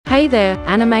Hey there,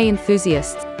 anime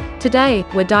enthusiasts! Today,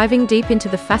 we're diving deep into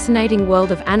the fascinating world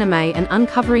of anime and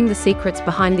uncovering the secrets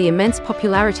behind the immense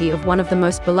popularity of one of the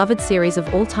most beloved series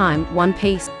of all time, One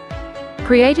Piece.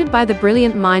 Created by the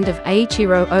brilliant mind of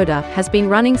Eiichiro Oda, has been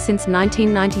running since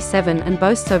 1997 and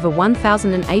boasts over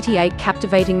 1,088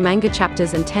 captivating manga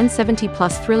chapters and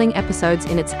 1070-plus thrilling episodes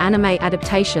in its anime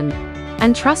adaptation.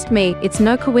 And trust me, it's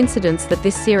no coincidence that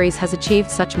this series has achieved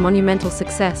such monumental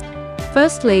success.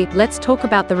 Firstly, let's talk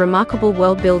about the remarkable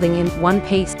world-building in One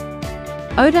Piece.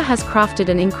 Oda has crafted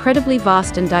an incredibly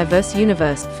vast and diverse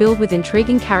universe filled with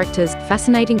intriguing characters,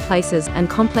 fascinating places, and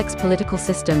complex political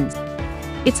systems.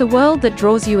 It's a world that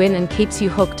draws you in and keeps you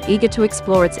hooked, eager to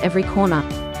explore its every corner.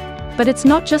 But it's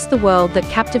not just the world that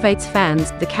captivates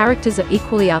fans, the characters are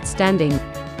equally outstanding.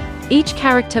 Each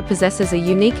character possesses a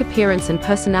unique appearance and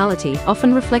personality,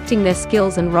 often reflecting their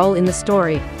skills and role in the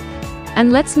story.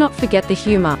 And let's not forget the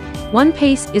humor. One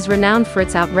Piece is renowned for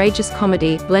its outrageous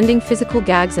comedy, blending physical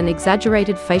gags and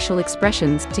exaggerated facial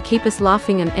expressions to keep us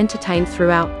laughing and entertained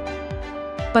throughout.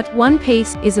 But One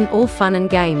Piece isn't all fun and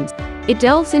games. It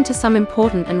delves into some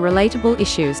important and relatable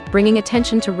issues, bringing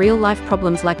attention to real-life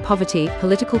problems like poverty,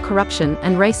 political corruption,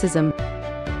 and racism.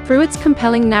 Through its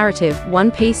compelling narrative,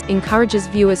 One Piece encourages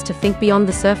viewers to think beyond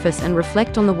the surface and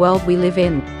reflect on the world we live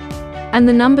in. And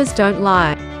the numbers don't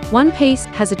lie. One Piece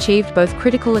has achieved both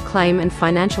critical acclaim and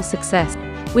financial success.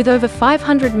 With over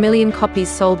 500 million copies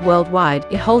sold worldwide,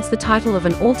 it holds the title of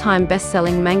an all-time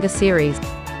best-selling manga series.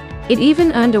 It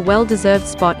even earned a well-deserved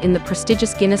spot in the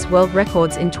prestigious Guinness World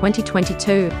Records in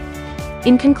 2022.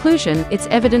 In conclusion, it's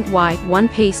evident why One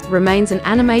Piece remains an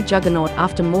anime juggernaut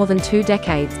after more than 2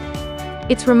 decades.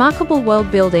 Its remarkable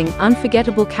world-building,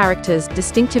 unforgettable characters,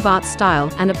 distinctive art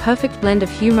style, and a perfect blend of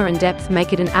humor and depth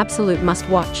make it an absolute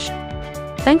must-watch.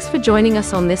 Thanks for joining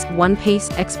us on this One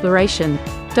Piece exploration.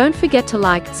 Don't forget to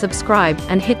like, subscribe,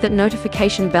 and hit that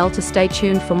notification bell to stay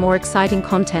tuned for more exciting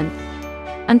content.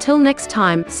 Until next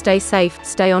time, stay safe,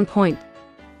 stay on point.